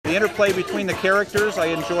the interplay between the characters. I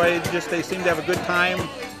enjoy just they seem to have a good time,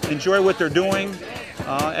 enjoy what they're doing,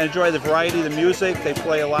 enjoy the variety of the music. They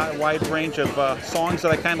play a wide range of songs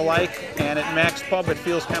that I kind of like. And at Mac's Pub, it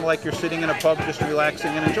feels kind of like you're sitting in a pub just relaxing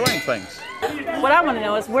and enjoying things. What I want to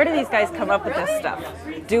know is, where do these guys come up with this stuff?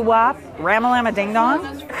 Doo-wop?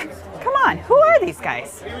 Ram-a-lam-a-ding-dong? Come on, who are these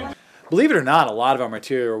guys? Believe it or not, a lot of our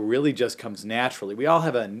material really just comes naturally. We all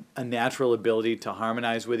have a natural ability to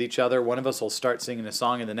harmonize with each other. One of us will start singing a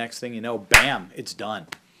song, and the next thing you know, bam, it's done.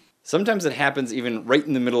 Sometimes it happens even right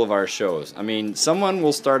in the middle of our shows. I mean, someone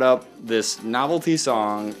will start up this novelty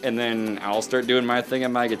song, and then I'll start doing my thing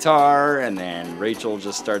on my guitar, and then Rachel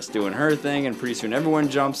just starts doing her thing, and pretty soon everyone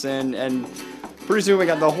jumps in, and pretty soon we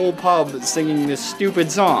got the whole pub singing this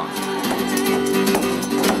stupid song.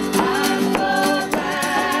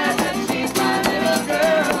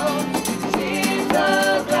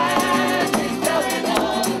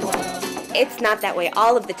 It's not that way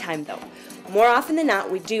all of the time, though. More often than not,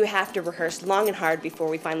 we do have to rehearse long and hard before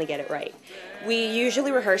we finally get it right. We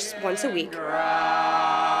usually rehearse once a week. All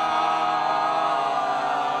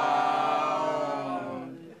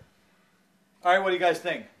right, what do you guys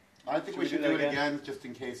think? I think we should do it again just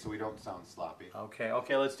in case so we don't sound sloppy.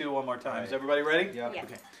 Okay, let's do it one more time. Right. Is everybody ready? Yeah.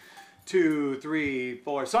 Okay. 2, 3,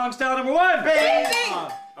 4. Song style number 1. Bing!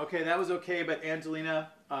 Okay, that was okay, but Angelina,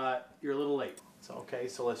 you're a little late. So okay,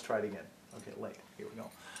 so let's try it again. Okay, late. Here we go.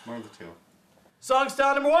 One of the two. Song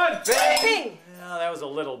style number 1. Bing! Oh, that was a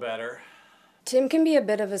little better. Tim can be a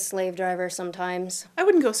bit of a slave driver sometimes. I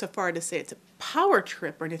wouldn't go so far to say it's a power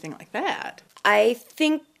trip or anything like that. I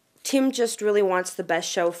think Tim just really wants the best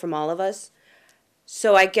show from all of us.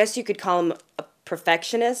 So I guess you could call him a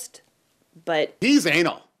perfectionist, but... He's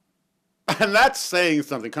anal. And that's saying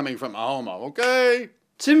something coming from a homo, okay?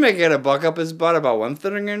 Tim may get a buck up his butt about one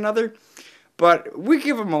thing or another, but we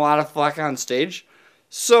give him a lot of flack on stage,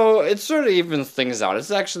 so it sort of evens things out.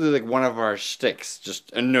 It's actually like one of our shticks,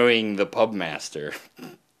 just annoying the pub master.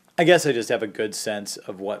 I guess I just have a good sense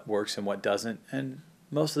of what works and what doesn't, and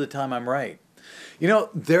most of the time I'm right. You know,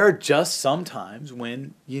 there are just some times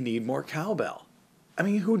when you need more cowbell. I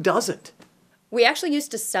mean, who doesn't? We actually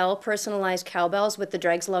used to sell personalized cowbells with the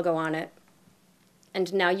Dregs logo on it.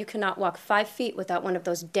 And now you cannot walk 5 feet without one of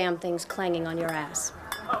those damn things clanging on your ass.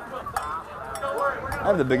 I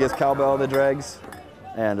have the biggest cowbell of the Dregs,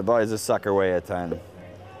 and the boys just suck our way a ton.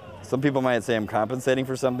 Some people might say I'm compensating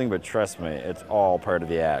for something, but trust me, it's all part of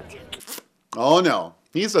the act. Oh no,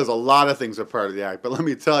 he says a lot of things are part of the act, but let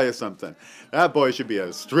me tell you something. That boy should be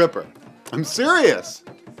a stripper. I'm serious.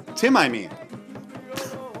 Tim, I mean.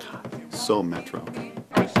 So metro.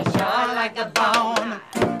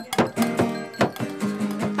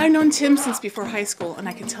 I've known Tim since before high school, and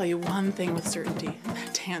I can tell you one thing with certainty.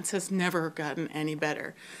 That dance has never gotten any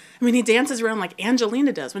better. I mean, he dances around like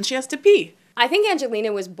Angelina does when she has to pee. I think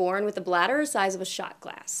Angelina was born with a bladder the size of a shot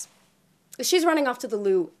glass. She's running off to the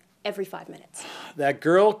loo every 5 minutes. That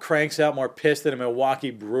girl cranks out more piss than a Milwaukee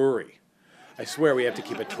brewery. I swear we have to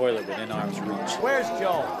keep a toilet within arm's reach. Where's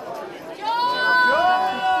Joe?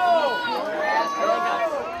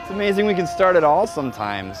 It's amazing we can start it all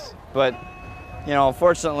sometimes, but, you know,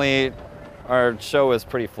 fortunately, our show is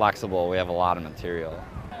pretty flexible. We have a lot of material.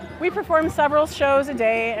 We perform several shows a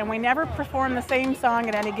day, and we never perform the same song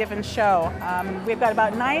at any given show. We've got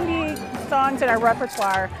about 90 songs in our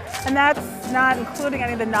repertoire, and that's not including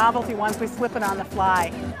any of the novelty ones we slip in on the fly.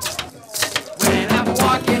 When I'm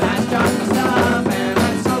walking, I start to stop, and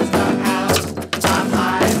I'm so stuck out. I'm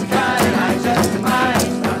high as a kite, and I just might.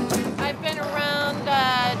 I've been around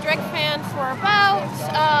Dregs fans for about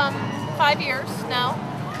 5 years now.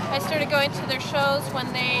 I started going to their shows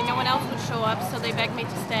when no one else would show up, so they begged me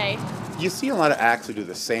to stay. You see a lot of acts who do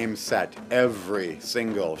the same set every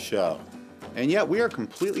single show. And yet we are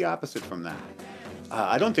completely opposite from that.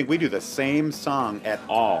 I don't think we do the same song at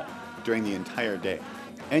all during the entire day.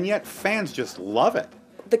 And yet fans just love it.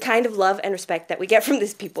 The kind of love and respect that we get from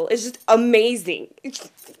these people is just amazing.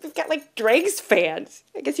 We've got like Dregs fans.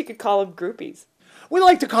 I guess you could call them groupies. We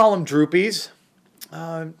like to call them droopies.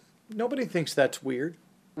 Nobody thinks that's weird.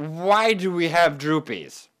 Why do we have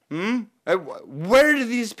droopies? Where do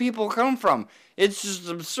these people come from? It's just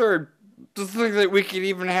absurd to think that we could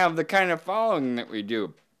even have the kind of following that we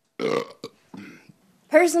do.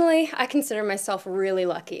 Personally, I consider myself really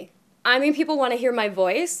lucky. I mean, people want to hear my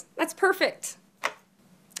voice. That's perfect.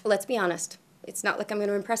 Let's be honest. It's not like I'm going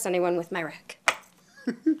to impress anyone with my rec.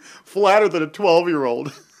 Flatter than a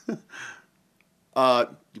 12-year-old.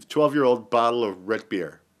 12-year-old bottle of red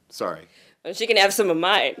beer. Sorry. Well, she can have some of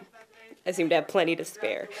mine. I seem to have plenty to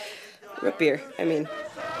spare. Root beer, I mean.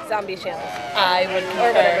 Zombie channel. I would concur.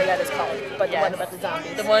 Or whatever that is called. But Yes. the one about the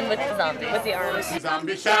zombies. The one with the zombies. With the arms.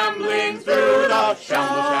 Zombie shambling through the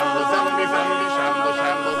shamble, shamble, zombie, zombie, shamble,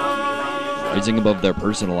 shamble, zombie. Rising above their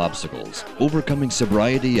personal obstacles, overcoming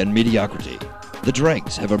sobriety and mediocrity, the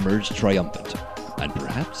Dregs have emerged triumphant. And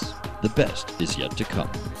perhaps the best is yet to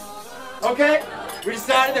come. Okay, we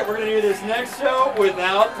decided that we're going to do this next show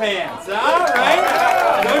without pants. All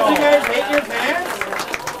right? Don't you guys hate your pants?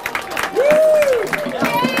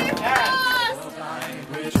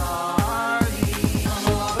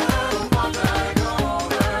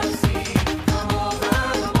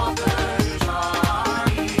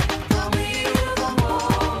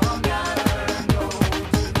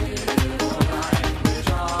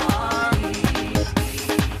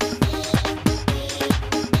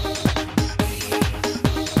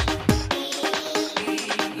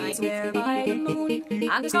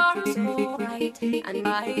 And the stars so bright, and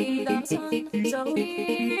by the sun so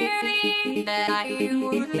clearly, that I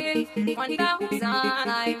would live 1,000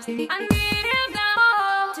 lives and give them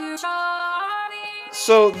all to Charlie.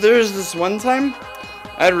 So there's this one time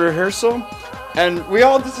at rehearsal, and we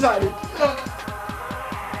all decided,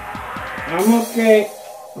 I'm okay.